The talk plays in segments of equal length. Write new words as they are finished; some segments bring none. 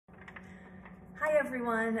Hi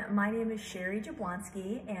everyone, my name is Sherry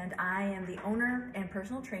Jablonski and I am the owner and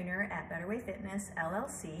personal trainer at Better Way Fitness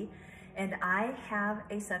LLC, and I have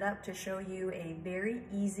a setup to show you a very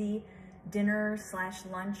easy dinner slash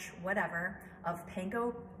lunch, whatever, of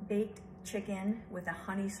panko baked chicken with a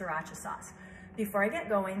honey sriracha sauce. Before I get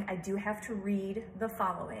going, I do have to read the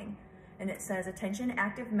following, and it says, attention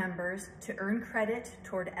active members, to earn credit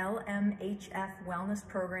toward LMHF Wellness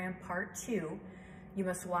Program Part 2, you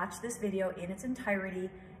must watch this video in its entirety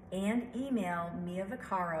and email Mia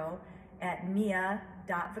Vaccaro at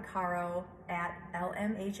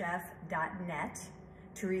mia.vaccaro@lmhf.net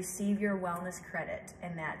to receive your wellness credit.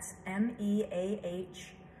 And that's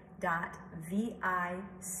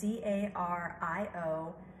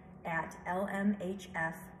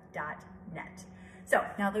meah.vaccaro@lmhf.net. So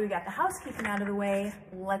now that we got the housekeeping out of the way,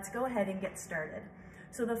 let's go ahead and get started.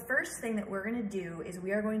 So the first thing that we're gonna do is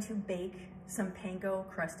we are going to bake some panko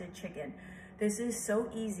crusted chicken. This is so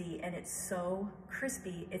easy and it's so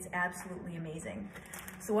crispy, it's absolutely amazing.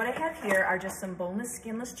 So what I have here are just some boneless,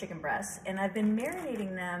 skinless chicken breasts, and I've been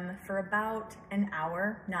marinating them for about an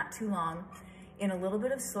hour, not too long, in a little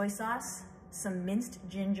bit of soy sauce, some minced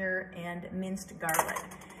ginger, and minced garlic.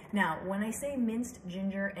 Now, when I say minced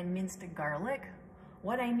ginger and minced garlic,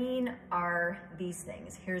 what I mean are these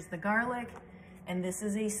things. Here's the garlic, and this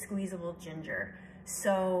is a squeezable ginger.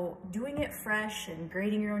 So doing it fresh and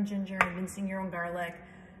grating your own ginger and mincing your own garlic,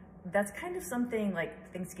 that's kind of something like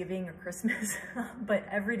Thanksgiving or Christmas, but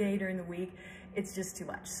every day during the week, it's just too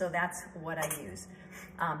much. So that's what I use.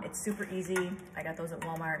 It's super easy. I got those at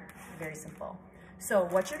Walmart, very simple. So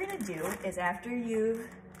what you're gonna do is after you've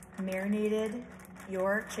marinated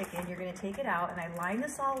your chicken, you're gonna take it out, and I line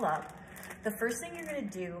this all up. The first thing you're gonna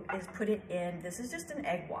do is put it in, this is just an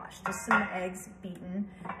egg wash, just some eggs beaten,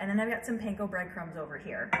 and then I've got some panko breadcrumbs over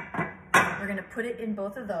here. We're gonna put it in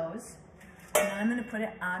both of those, and then I'm gonna put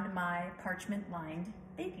it on my parchment lined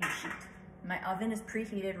baking sheet. My oven is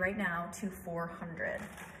preheated right now to 400.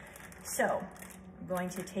 So I'm going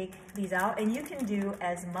to take these out, and you can do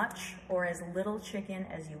as much or as little chicken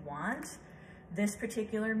as you want. This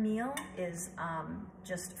particular meal is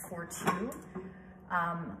just for two.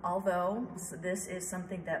 Although this is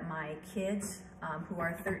something that my kids, who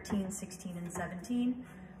are 13, 16, and 17,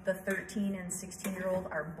 the 13 and 16-year-old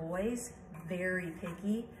are boys, very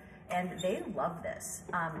picky, and they love this.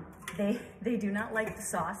 They do not like the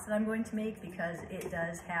sauce that I'm going to make because it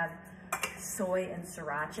does have soy and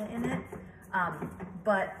sriracha in it,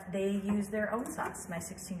 but they use their own sauce. My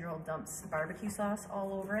 16-year-old dumps barbecue sauce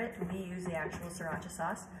all over it. We use the actual sriracha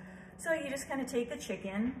sauce. So you just kind of take the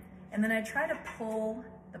chicken, and then I try to pull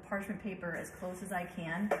the parchment paper as close as I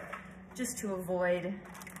can, just to avoid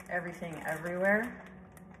everything everywhere.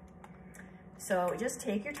 So just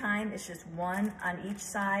take your time. It's just one on each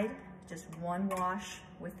side, just one wash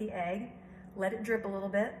with the egg. Let it drip a little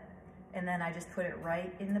bit, and then I just put it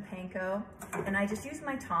right in the panko. And I just use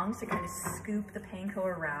my tongs to kind of scoop the panko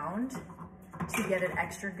around to get an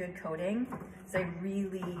extra good coating. So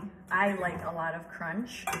I like a lot of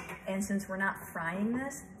crunch. And since we're not frying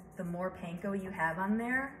this, the more panko you have on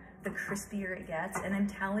there, the crispier it gets. And I'm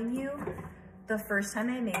telling you, the first time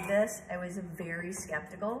I made this, I was very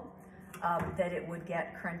skeptical that it would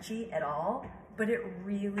get crunchy at all, but it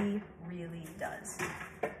really, really does.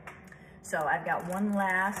 So I've got one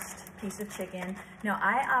last piece of chicken. Now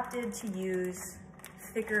I opted to use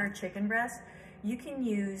thicker chicken breasts. You can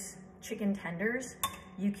use chicken tenders.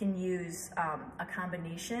 You can use a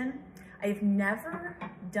combination. I've never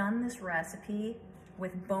done this recipe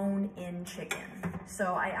with bone-in chicken.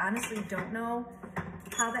 So I honestly don't know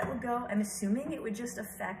how that would go. I'm assuming it would just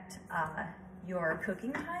affect your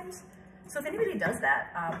cooking times. So if anybody does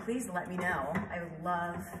that, please let me know. I would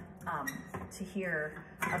love to hear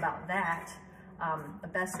about that. The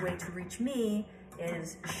best way to reach me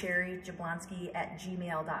is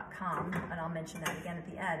sherryjablonski@gmail.com, and I'll mention that again at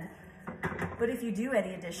the end. But if you do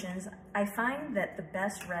any additions, I find that the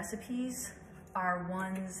best recipes are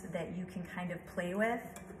ones that you can kind of play with.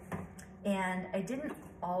 And I didn't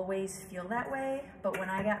always feel that way, but when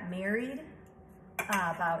I got married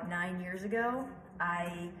about 9 years ago,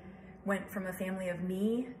 I went from a family of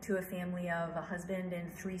me to a family of a husband and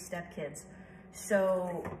 3 stepkids.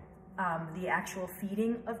 So the actual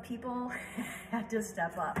feeding of people had to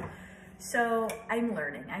step up. So I'm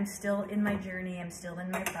learning. I'm still in my journey. I'm still in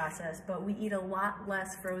my process, but we eat a lot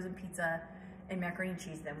less frozen pizza and macaroni and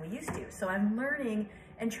cheese than we used to. So I'm learning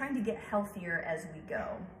and trying to get healthier as we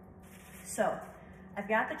go. So I've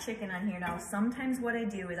got the chicken on here now. Sometimes what I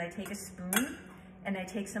do is I take a spoon and I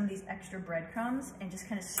take some of these extra breadcrumbs and just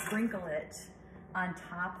kind of sprinkle it on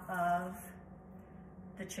top of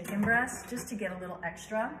the chicken breast just to get a little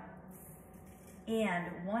extra. And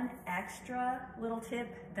one extra little tip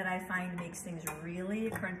that I find makes things really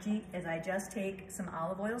crunchy is I just take some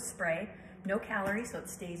olive oil spray, no calories, so it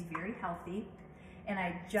stays very healthy. And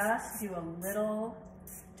I just do a little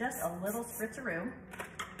spritzaroo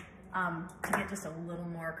to get just a little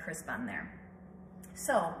more crisp on there.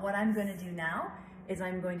 So what I'm gonna do now is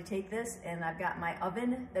I'm going to take this, and I've got my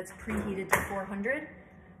oven that's preheated to 400.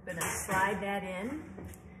 I'm gonna slide that in.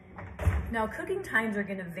 Now cooking times are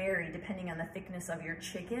gonna vary depending on the thickness of your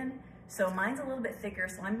chicken. So mine's a little bit thicker,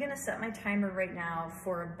 so I'm gonna set my timer right now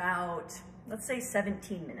for about, let's say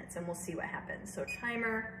 17 minutes, and we'll see what happens. So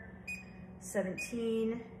timer,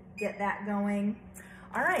 17, get that going.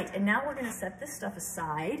 All right, and now we're gonna set this stuff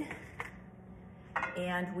aside,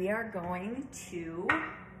 and we are going to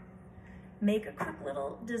make a quick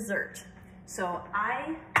little dessert. So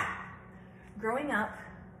growing up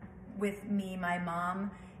with me, my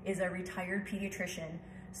mom is a retired pediatrician.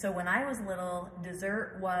 So when I was little,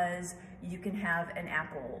 dessert was, you can have an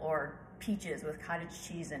apple or peaches with cottage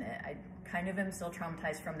cheese in it. I kind of am still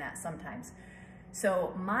traumatized from that sometimes.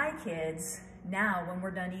 So my kids, now when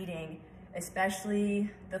we're done eating, especially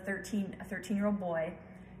a 13-year-old boy,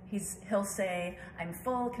 he'll say, I'm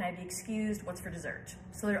full, can I be excused? What's for dessert?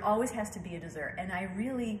 So there always has to be a dessert. And I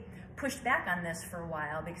really pushed back on this for a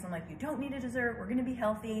while because I'm like, you don't need a dessert, we're gonna be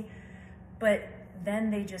healthy. But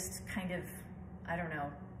then they just kind of, I don't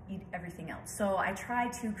know, eat everything else. So I try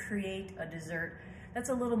to create a dessert that's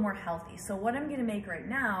a little more healthy. So what I'm gonna make right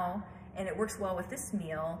now, and it works well with this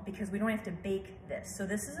meal because we don't have to bake this. So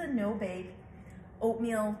this is a no-bake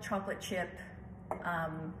oatmeal chocolate chip,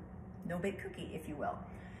 no-bake cookie, if you will.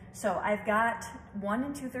 So I've got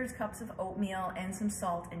 1 2/3 cups of oatmeal and some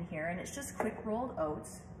salt in here, and it's just quick rolled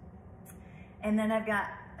oats. And then I've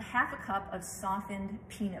got 1/2 cup of softened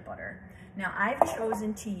peanut butter. Now I've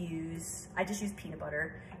chosen to use, I just use peanut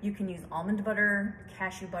butter. You can use almond butter,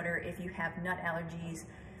 cashew butter if you have nut allergies.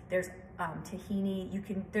 There's tahini,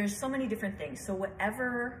 there's so many different things. So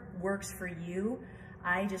whatever works for you,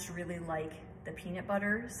 I just really like the peanut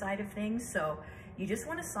butter side of things. So you just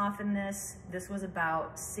wanna soften this. This was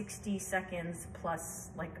about 60 seconds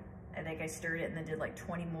plus, I think I stirred it and then did like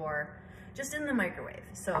 20 more just in the microwave.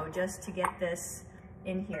 So just to get this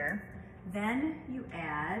in here. Then you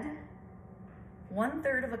add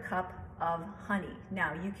 1/3 of a cup of honey.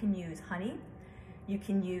 Now you can use honey, you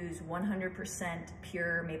can use 100%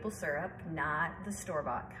 pure maple syrup, not the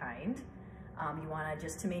store-bought kind. You wanna,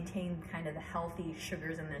 just to maintain kind of the healthy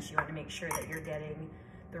sugars in this, you wanna make sure that you're getting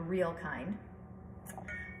the real kind.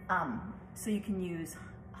 So you can use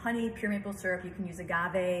honey, pure maple syrup, you can use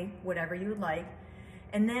agave, whatever you would like.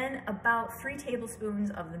 And then about 3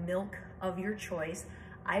 tablespoons of the milk of your choice.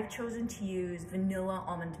 I've chosen to use vanilla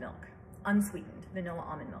almond milk, unsweetened vanilla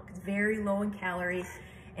almond milk. It's very low in calories,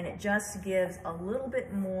 and it just gives a little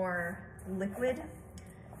bit more liquid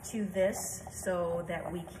to this so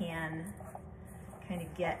that we can kind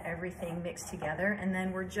of get everything mixed together. And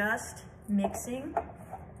then we're just mixing.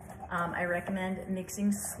 I recommend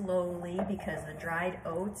mixing slowly because the dried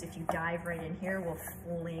oats, if you dive right in here, will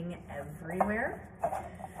fling everywhere.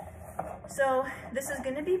 So this is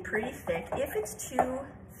gonna be pretty thick. If it's too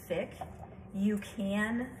thick, you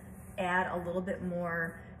can add a little bit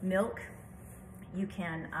more milk. You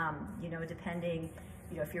can, depending,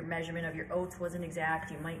 if your measurement of your oats wasn't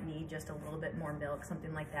exact, you might need just a little bit more milk,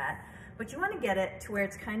 something like that. But you wanna get it to where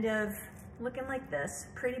it's kind of looking like this,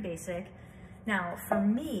 pretty basic. Now, for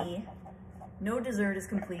me, no dessert is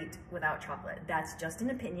complete without chocolate. That's just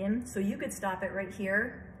an opinion. So you could stop it right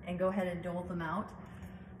here and go ahead and dole them out.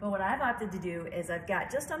 But what I've opted to do is I've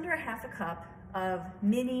got just under 1/2 cup of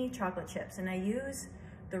mini chocolate chips, and I use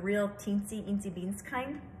the real teensy beans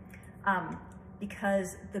kind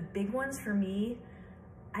because the big ones for me,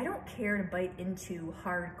 I don't care to bite into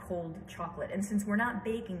hard, cold chocolate. And since we're not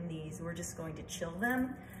baking these, we're just going to chill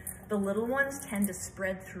them. The little ones tend to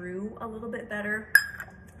spread through a little bit better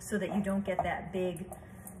so that you don't get that big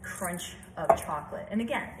crunch of chocolate. And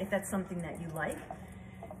again, if that's something that you like,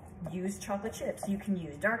 use chocolate chips. You can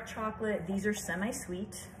use dark chocolate. These are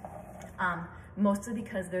semi-sweet, mostly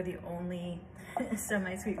because they're the only,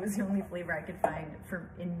 semi-sweet was the only flavor I could find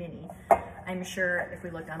in mini. I'm sure if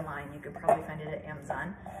we looked online, you could probably find it at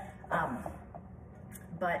Amazon.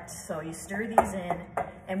 So you stir these in,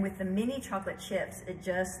 and with the mini chocolate chips,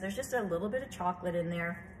 there's just a little bit of chocolate in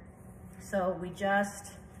there. So we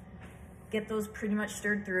just get those pretty much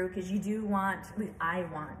stirred through because I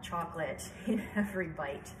want chocolate in every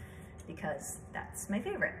bite because that's my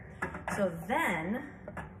favorite. So then,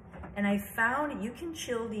 and I found you can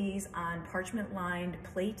chill these on parchment lined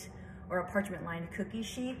plate or a parchment lined cookie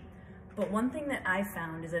sheet. But one thing that I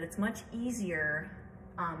found is that it's much easier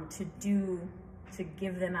to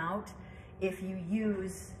give them out if you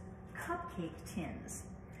use cupcake tins.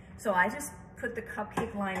 So I just put the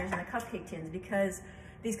cupcake liners in the cupcake tins because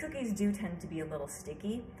these cookies do tend to be a little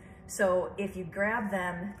sticky. So if you grab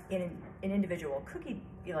them in an individual cookie,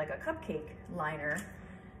 like a cupcake liner,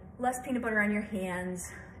 less peanut butter on your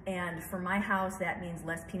hands. And for my house, that means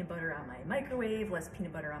less peanut butter on my microwave, less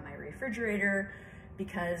peanut butter on my refrigerator,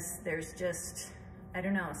 because there's just, I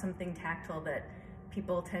don't know, something tactile that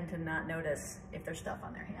people tend to not notice if there's stuff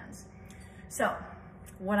on their hands. So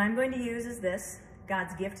what I'm going to use is this,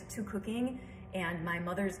 God's gift to cooking and my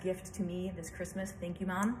mother's gift to me this Christmas. Thank you,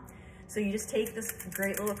 Mom. So you just take this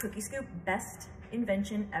great little cookie scoop, best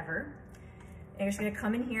invention ever. And you're just gonna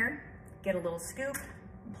come in here, get a little scoop,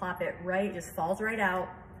 plop it right, it just falls right out,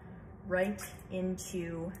 right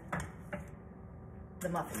into the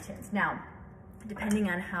muffin tins. Now, depending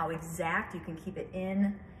on how exact you can keep it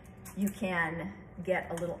in, you can get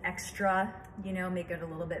a little extra, you know, make it a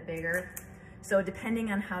little bit bigger. So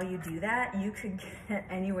depending on how you do that, you could get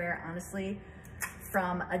anywhere, honestly,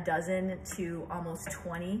 from a dozen to almost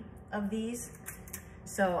 20 of these.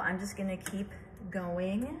 So I'm just gonna keep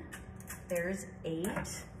going. There's 8.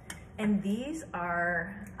 And these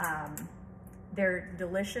are, they're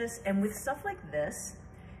delicious. And with stuff like this,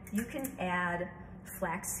 you can add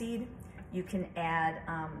flaxseed, you can add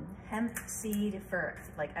hemp seed for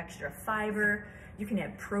like extra fiber, you can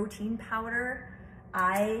add protein powder.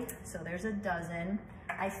 So there's a dozen.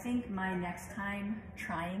 I think my next time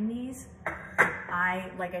trying these,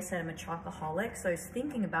 like I said, I'm a chocoholic, so I was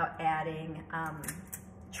thinking about adding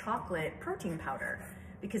chocolate protein powder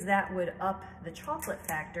because that would up the chocolate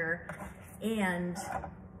factor and,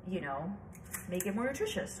 you know, make it more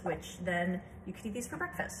nutritious, which then you could eat these for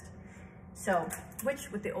breakfast. So,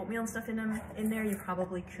 which with the oatmeal and stuff in there, you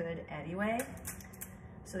probably could anyway.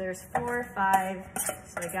 So there's 4, 5,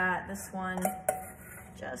 so I got this one,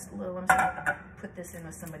 just a little, I'm just gonna put this in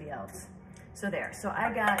with somebody else. So there, so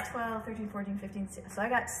I got 12, 13, 14, 15, so I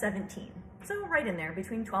got 17. So right in there,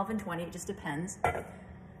 between 12 and 20, it just depends.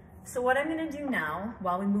 So what I'm gonna do now,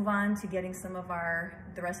 while we move on to getting some of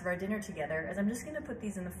the rest of our dinner together, is I'm just gonna put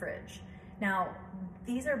these in the fridge. Now,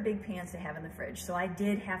 these are big pans to have in the fridge, so I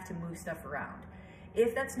did have to move stuff around.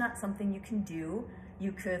 If that's not something you can do,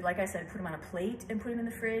 you could, like I said, put them on a plate and put them in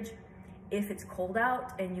the fridge. If it's cold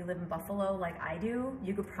out and you live in Buffalo like I do,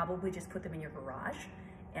 you could probably just put them in your garage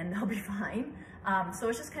and they'll be fine. So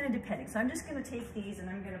it's just kind of depending. So I'm just gonna take these and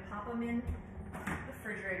I'm gonna pop them in the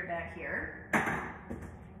refrigerator back here.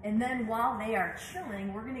 And then while they are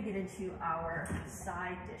chilling, we're gonna get into our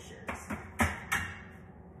side dishes.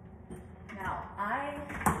 Now, I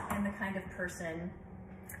am the kind of person,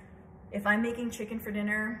 if I'm making chicken for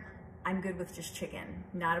dinner, I'm good with just chicken.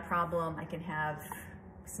 Not a problem. I can have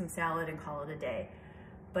some salad and call it a day.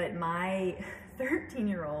 But my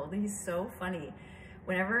 13-year-old, he's so funny.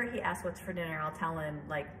 Whenever he asks what's for dinner, I'll tell him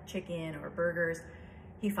like chicken or burgers.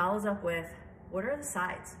 He follows up with, what are the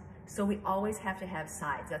sides? So we always have to have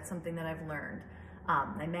sides. That's something that I've learned.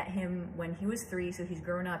 I met him when he was 3, so he's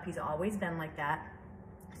grown up. He's always been like that.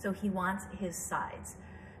 So he wants his sides.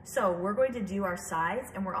 So we're going to do our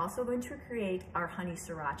sides and we're also going to create our honey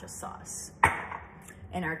sriracha sauce.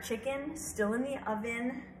 And our chicken still in the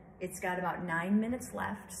oven. It's got about 9 minutes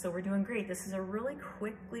left, so we're doing great. This is a really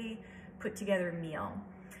quickly put together meal.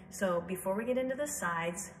 So before we get into the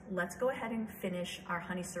sides, let's go ahead and finish our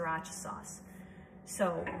honey sriracha sauce.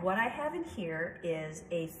 So what I have in here is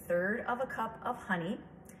 1/3 of a cup of honey,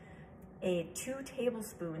 2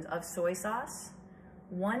 tablespoons of soy sauce,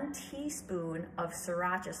 1 teaspoon of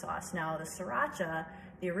sriracha sauce. Now the sriracha,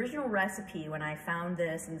 the original recipe, when I found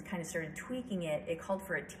this and kind of started tweaking it, it called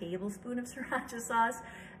for a tablespoon of sriracha sauce.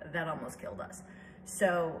 That almost killed us.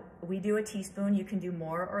 So we do a teaspoon. You can do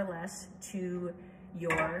more or less to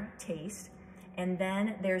your taste. And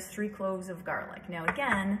then there's 3 cloves of garlic. Now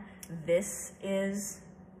again, this is,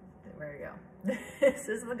 where we go? This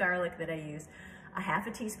is the garlic that I use. A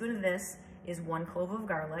 1/2 teaspoon of this is 1 clove of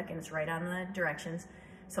garlic, and it's right on the directions.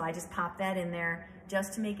 So I just pop that in there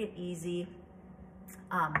just to make it easy.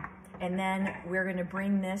 And then we're gonna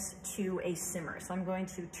bring this to a simmer. So I'm going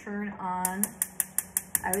to turn on,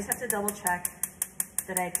 I always have to double check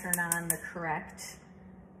that I turn on the correct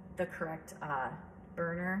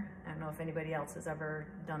burner. I don't know if anybody else has ever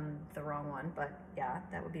done the wrong one, but yeah,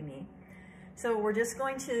 that would be me. So we're just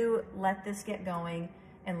going to let this get going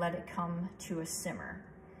and let it come to a simmer.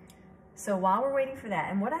 So while we're waiting for that,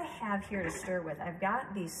 and what I have here to stir with, I've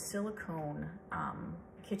got these silicone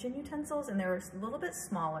kitchen utensils, and they're a little bit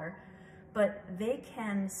smaller, but they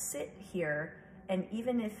can sit here, and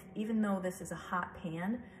even though this is a hot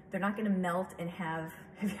pan, they're not gonna melt and have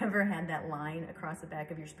you ever had that line across the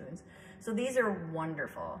back of your spoons? So these are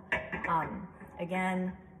wonderful.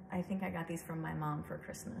 Again, I think I got these from my mom for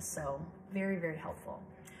Christmas, so very, very helpful.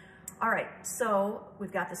 All right, so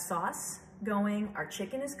we've got the sauce going, our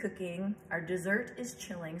chicken is cooking, our dessert is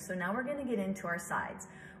chilling, so now we're gonna get into our sides.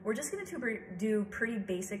 We're just gonna do pretty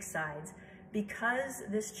basic sides. Because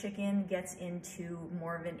this chicken gets into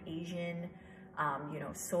more of an Asian, you know,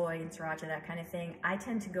 soy and sriracha, that kind of thing, I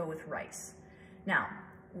tend to go with rice. Now,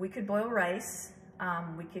 we could boil rice,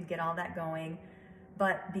 we could get all that going,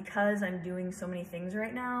 but because I'm doing so many things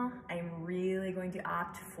right now, I'm really going to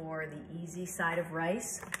opt for the easy side of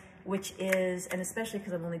rice, which is, and especially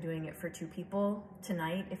because I'm only doing it for 2 people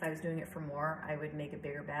tonight. If I was doing it for more, I would make a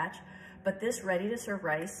bigger batch. But this ready to serve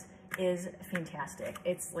rice is fantastic.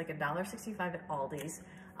 It's like $1.65 at Aldi's,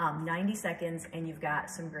 90 seconds, and you've got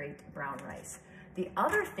some great brown rice. The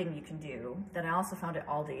other thing you can do that I also found at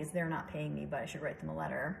Aldi's, they're not paying me, but I should write them a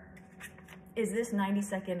letter, is this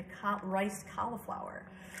 90-second rice cauliflower.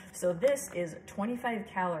 So this is 25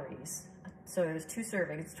 calories. So it was 2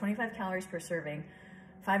 servings, it's 25 calories per serving,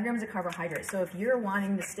 5 grams of carbohydrate. So if you're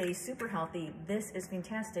wanting to stay super healthy, this is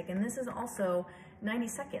fantastic. And this is also 90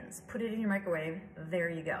 seconds. Put it in your microwave, there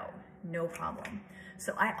you go, no problem.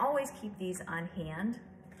 So I always keep these on hand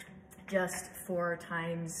just for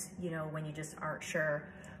times, you know, when you just aren't sure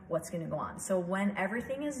what's gonna go on. So when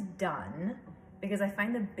everything is done, because I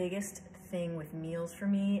find the biggest thing with meals for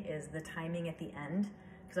me is the timing at the end,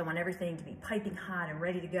 because I want everything to be piping hot and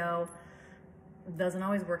ready to go. It doesn't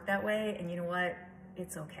always work that way, and you know what?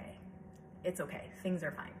 It's okay. It's okay, things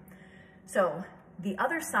are fine. So the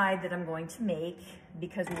other side that I'm going to make,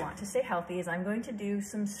 because we want to stay healthy, is I'm going to do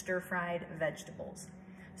some stir-fried vegetables.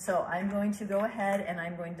 So I'm going to go ahead and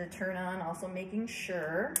I'm going to turn on, also making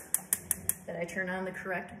sure that I turn on the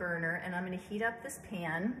correct burner, and I'm gonna heat up this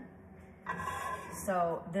pan.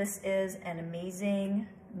 So this is an amazing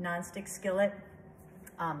nonstick skillet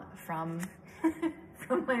from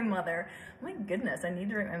my mother. My goodness, I need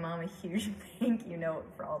to write my mom a huge thank you note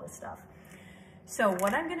for all this stuff. So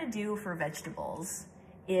what I'm gonna do for vegetables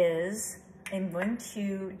is I'm going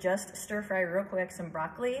to just stir fry real quick some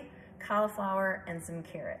broccoli, cauliflower, and some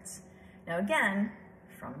carrots. Now again,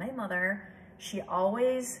 from my mother, she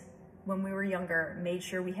always, when we were younger, made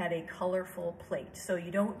sure we had a colorful plate. So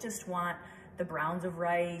you don't just want the browns of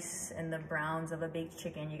rice and the browns of a baked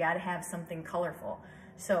chicken. You gotta have something colorful.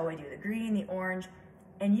 So I do the green, the orange,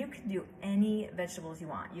 and you can do any vegetables you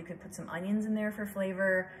want. You could put some onions in there for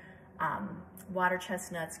flavor, water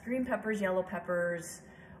chestnuts, green peppers, yellow peppers,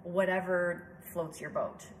 whatever floats your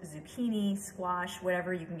boat. Zucchini, squash,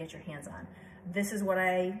 whatever you can get your hands on. This is what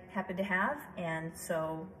I happen to have, and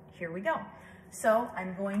so here we go. So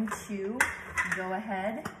I'm going to go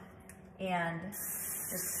ahead and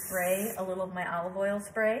just spray a little of my olive oil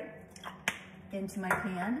spray into my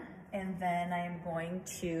pan, and then I am going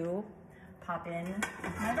to pop in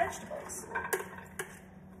my vegetables.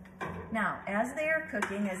 Now, as they are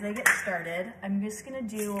cooking, as they get started, I'm just gonna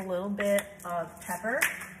do a little bit of pepper,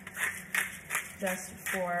 just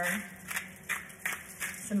for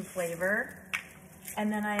some flavor.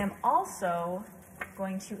 And then I am also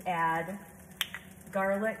going to add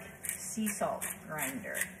garlic sea salt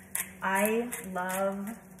grinder. I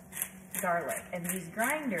love garlic, and these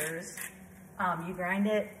grinders, you grind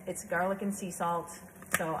it, it's garlic and sea salt,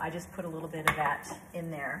 so I just put a little bit of that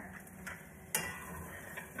in there.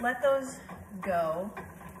 Let those go.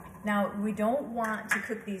 Now, we don't want to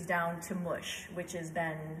cook these down to mush, which has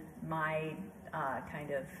been my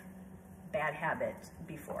kind of bad habit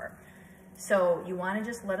before. So you want to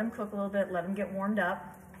just let them cook a little bit, let them get warmed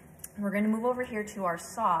up. We're going to move over here to our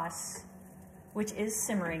sauce, which is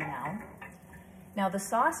simmering now. Now, the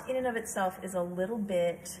sauce in and of itself is a little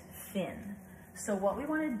bit thin. So what we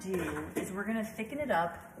want to do is we're going to thicken it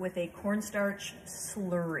up with a cornstarch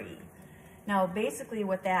slurry. Now, basically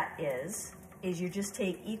what that is you just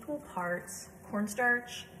take equal parts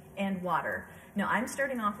cornstarch and water. Now, I'm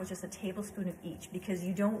starting off with just a tablespoon of each because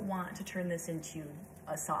you don't want to turn this into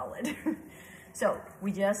a solid. So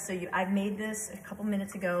I've made this a couple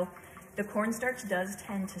minutes ago. The cornstarch does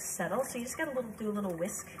tend to settle, so you just gotta do a little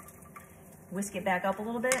whisk it back up a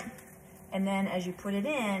little bit. And then as you put it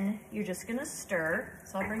in, you're just gonna stir.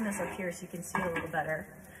 So I'll bring this up here so you can see it a little better.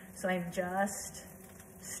 So I'm just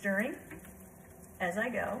stirring as I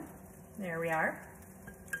go. There we are.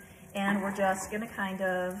 And we're just gonna kind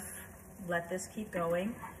of let this keep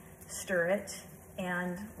going, stir it,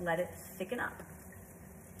 and let it thicken up.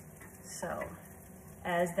 So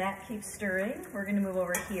as that keeps stirring, we're gonna move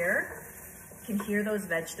over here can hear those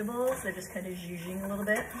vegetables. They're just kind of zhuzhing a little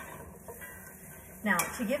bit. Now,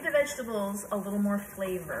 to give the vegetables a little more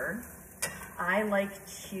flavor, I like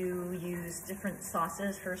to use different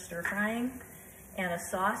sauces for stir frying. And a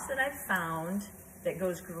sauce that I've found that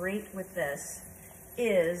goes great with this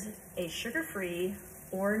is a sugar-free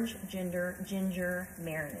orange ginger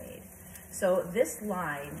marinade. So this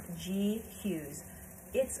line, G. Hughes,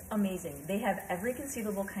 it's amazing. They have every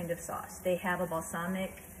conceivable kind of sauce. They have a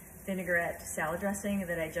balsamic vinaigrette salad dressing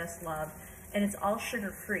that I just love, and it's all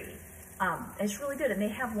sugar-free. It's really good, and they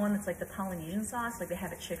have one that's like the Polynesian sauce, like they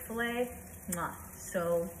have at Chick-fil-A. Mwah,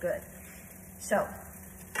 so good. So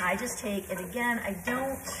I just take, and again, I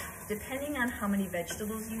don't, depending on how many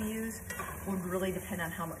vegetables you use, would really depend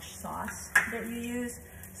on how much sauce that you use.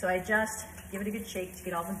 So I just give it a good shake to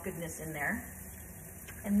get all the goodness in there.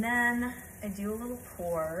 And then I do a little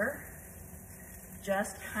pour,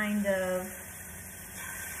 just kind of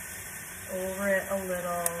over it a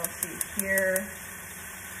little, so you hear.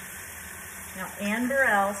 Now, Anne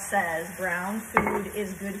Burrell says brown food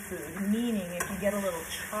is good food, meaning if you get a little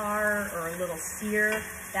char or a little sear,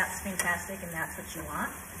 that's fantastic and that's what you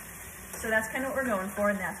want. So that's kind of what we're going for,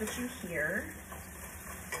 and that's what you hear.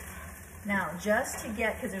 Now, just to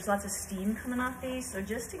get, because there's lots of steam coming off these, so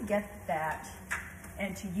just to get that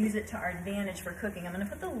and to use it to our advantage for cooking, I'm going to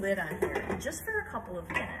put the lid on here just for a couple of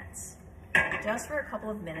minutes. Just for a couple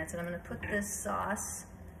of minutes, and I'm going to put this sauce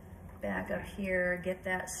back up here, get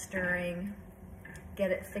that stirring, get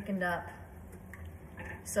it thickened up.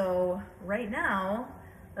 So right now,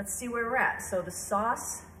 let's see where we're at. So the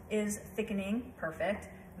sauce is thickening, perfect.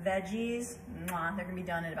 Veggies, mwah, they're gonna be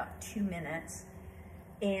done in about 2 minutes.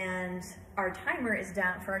 And our timer is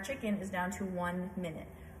down, for our chicken, is down to 1 minute,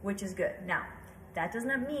 which is good. Now, that does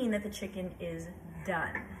not mean that the chicken is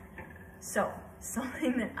done. So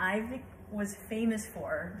something that I was famous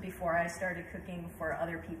for before I started cooking for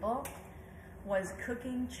other people was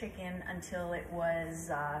cooking chicken until it was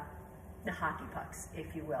the hockey pucks,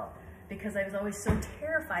 if you will, because I was always so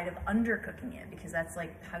terrified of undercooking it, because that's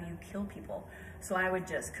like how you kill people. So I would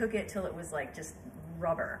just cook it till it was like just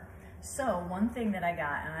rubber. So one thing that I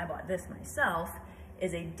got, and I bought this myself,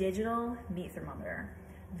 is a digital meat thermometer.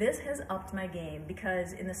 This has upped my game,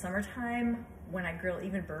 because in the summertime when I grill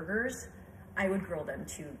even burgers, I would grill them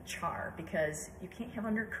to char, because you can't have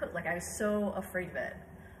undercooked. Like, I was so afraid of it.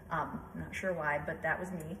 Not sure why, but that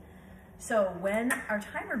was me. So when our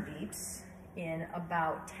timer beeps in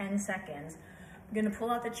about 10 seconds, I'm gonna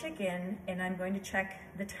pull out the chicken and I'm going to check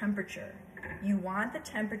the temperature. You want the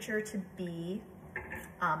temperature to be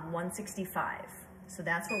 165. So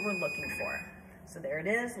that's what we're looking for. So there it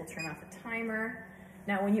is, we'll turn off the timer.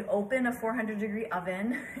 Now, when you open a 400-degree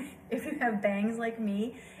oven, if you have bangs like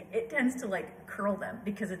me, it tends to like curl them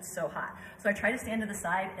because it's so hot. So I try to stand to the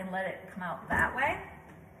side and let it come out that way.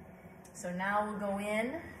 So now we'll go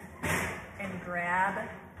in and grab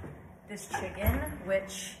this chicken,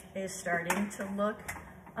 which is starting to look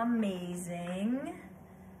amazing.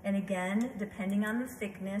 And again, depending on the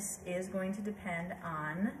thickness is going to depend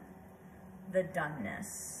on the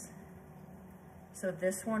doneness. So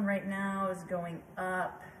this one right now is going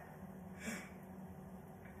up.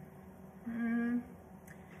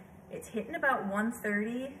 It's hitting about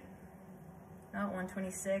 130, about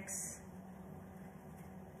 126.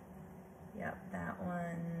 Yep, that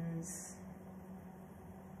one's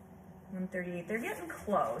 138. They're getting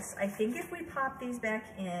close. I think if we pop these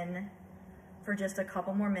back in for just a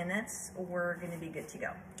couple more minutes, we're gonna be good to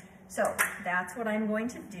go. So that's what I'm going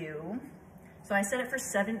to do. So I set it for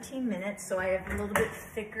 17 minutes, so I have a little bit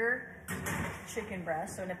thicker chicken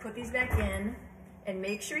breast. So I'm gonna put these back in, and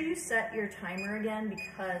make sure you set your timer again,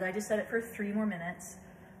 because I just set it for 3 more minutes,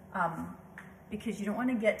 because you don't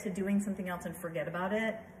wanna get to doing something else and forget about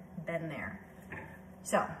it. Been there.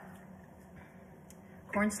 So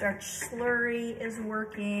cornstarch slurry is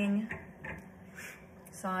working.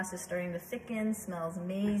 Sauce is starting to thicken, smells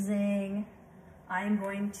amazing. I'm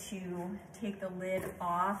going to take the lid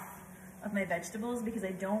off of my vegetables because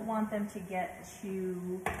I don't want them to get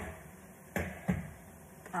too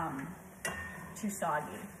soggy.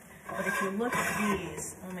 But if you look at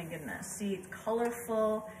these, oh my goodness, see, it's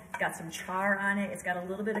colorful, it's got some char on it, it's got a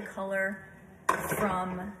little bit of color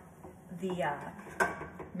from the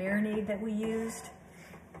marinade that we used.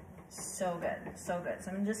 So good, so good.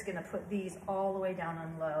 So I'm just gonna put these all the way down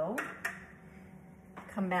on low.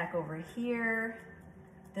 Come back over here.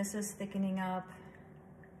 This is thickening up.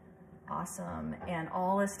 Awesome. And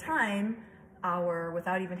all this time,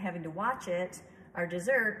 without even having to watch it, our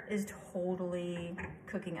dessert is totally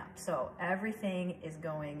cooking up. So everything is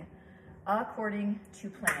going according to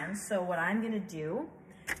plan. So what I'm gonna do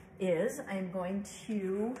is I'm going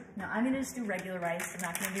to just do regular rice. I'm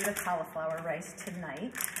not gonna do the cauliflower rice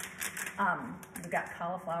tonight. We've got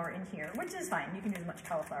cauliflower in here, which is fine. You can do as much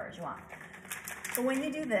cauliflower as you want. But when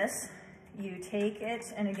you do this, you take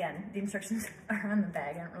it, and again, the instructions are on the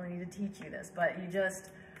bag. I don't really need to teach you this, but you just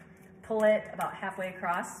pull it about halfway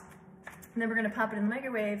across, and then we're gonna pop it in the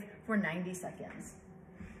microwave for 90 seconds.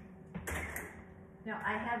 Now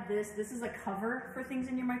I have this is a cover for things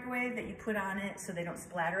in your microwave that you put on it so they don't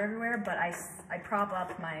splatter everywhere, but I prop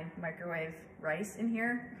up my microwave rice in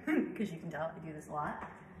here, because you can tell I do this a lot.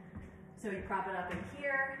 So you prop it up in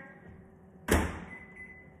here,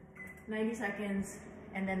 90 seconds,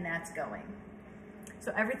 and then that's going.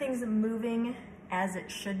 So everything's moving as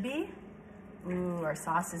it should be. Ooh, our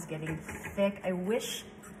sauce is getting thick. I wish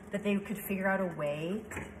that they could figure out a way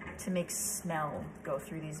to make smell go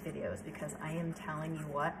through these videos, because I am telling you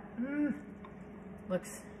what,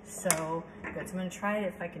 looks so good. So I'm gonna try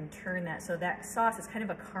it if I can turn that. So that sauce is kind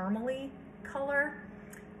of a caramely color,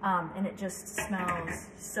 and it just smells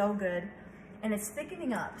so good. And it's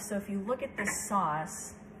thickening up. So if you look at this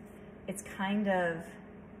sauce, it's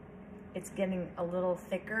getting a little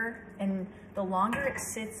thicker, and the longer it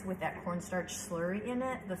sits with that cornstarch slurry in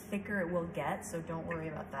it, the thicker it will get, so don't worry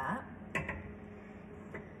about that.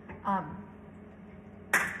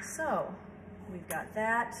 So we've got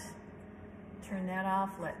that, turn that off,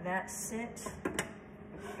 let that sit.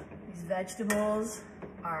 These vegetables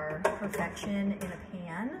are perfection in a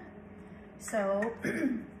pan. So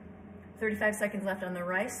 35 seconds left on the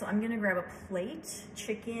rice, so I'm gonna grab a plate,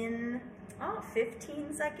 chicken,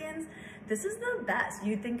 15 seconds. This is the best.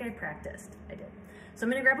 You'd think I practiced. I did. So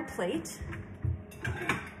I'm gonna grab a plate.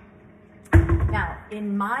 Now,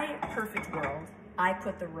 in my perfect world, I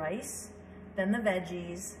put the rice, then the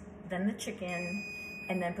veggies, then the chicken,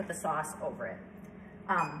 and then put the sauce over it.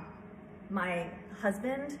 My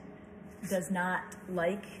husband does not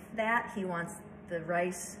like that. He wants the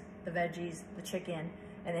rice, the veggies, the chicken,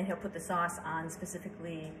 and then he'll put the sauce on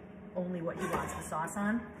specifically only what he wants the sauce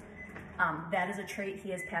on. That is a trait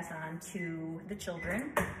he has passed on to the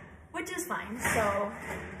children, which is fine. So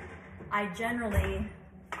I generally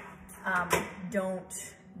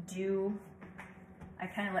I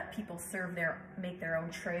kind of let people make their own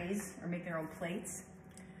trays or make their own plates.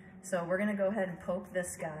 So we're gonna go ahead and poke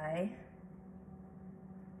this guy.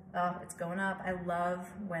 Oh, it's going up. I love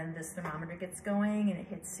when this thermometer gets going and it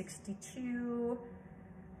hits 62.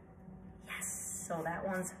 Yes, so that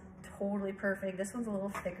one's totally perfect. This one's a little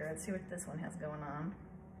thicker. Let's see what this one has going on.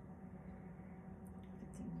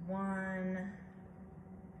 51.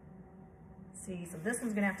 Let's see, so this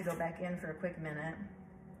one's gonna have to go back in for a quick minute.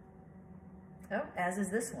 Oh, as is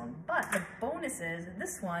this one. But the bonus is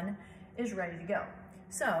this one is ready to go.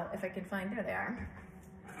 So if I can find, there they are,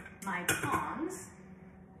 my tongs.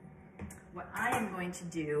 What I am going to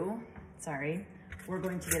do, we're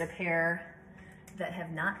going to get a pair that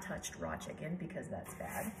have not touched raw chicken, because that's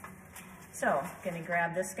bad. So, gonna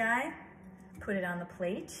grab this guy, put it on the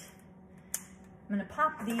plate. I'm gonna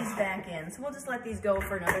pop these back in. So we'll just let these go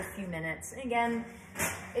for another few minutes. And again,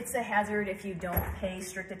 it's a hazard if you don't pay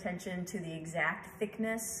strict attention to the exact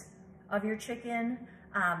thickness of your chicken,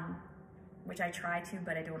 which I try to,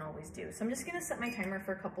 but I don't always do. So I'm just gonna set my timer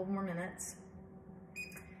for a couple more minutes,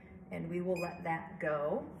 and we will let that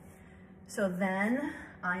go. So then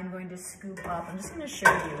I'm going to scoop up. I'm just gonna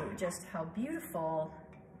show you just how beautiful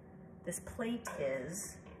this plate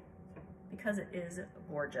is, because it is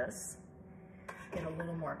gorgeous. Get a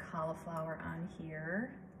little more cauliflower on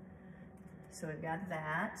here. So we've got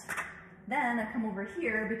that. Then I come over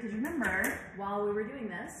here, because remember, while we were doing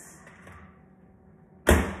this,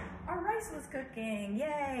 our rice was cooking,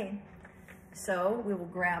 yay. So we will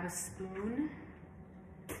grab a spoon.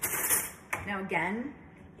 Now again,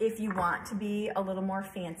 if you want to be a little more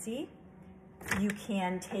fancy, you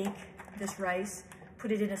can take this rice,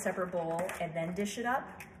 put it in a separate bowl, and then dish it up,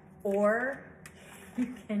 or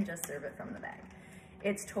you can just serve it from the bag.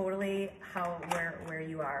 It's totally where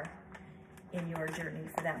you are in your journey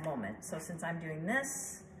for that moment. So since I'm doing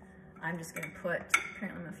this, I'm just gonna apparently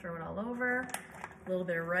I'm gonna throw it all over, a little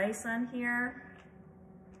bit of rice on here.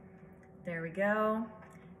 There we go.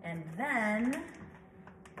 And then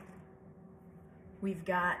we've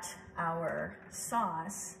got our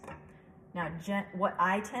sauce. Now, what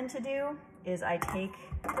I tend to do is I take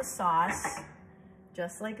the sauce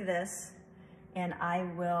just like this, and I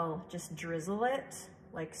will just drizzle it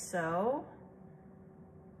like so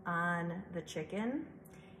on the chicken.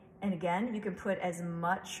 And again, you can put as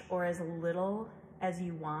much or as little as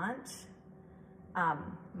you want.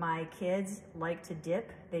 My kids like to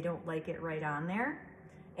dip. They don't like it right on there.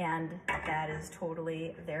 and that is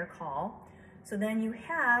totally their call. So then you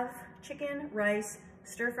have chicken, rice,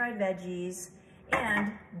 stir-fried veggies,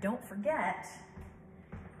 and don't forget,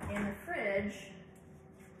 in the fridge,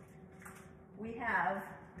 we have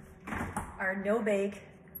our no-bake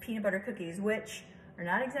peanut butter cookies, which are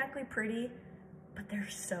not exactly pretty, but they're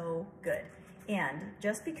so good. And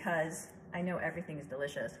just because I know everything is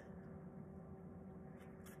delicious.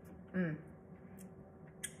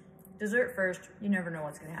 Dessert first, you never know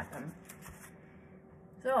what's gonna happen.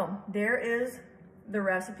 So there is the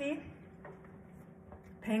recipe.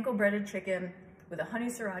 Panko breaded chicken with a honey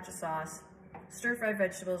sriracha sauce, stir-fried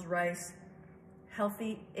vegetables, rice,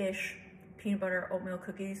 healthy-ish peanut butter oatmeal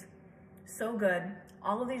cookies. So good.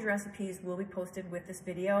 All of these recipes will be posted with this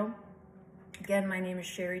video. Again, my name is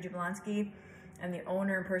Sherry Jablonski. I'm the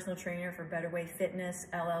owner and personal trainer for Better Way Fitness,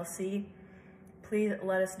 LLC. Please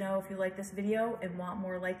let us know if you like this video and want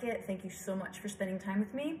more like it. Thank you so much for spending time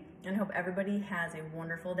with me, and hope everybody has a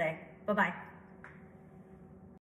wonderful day. Bye-bye.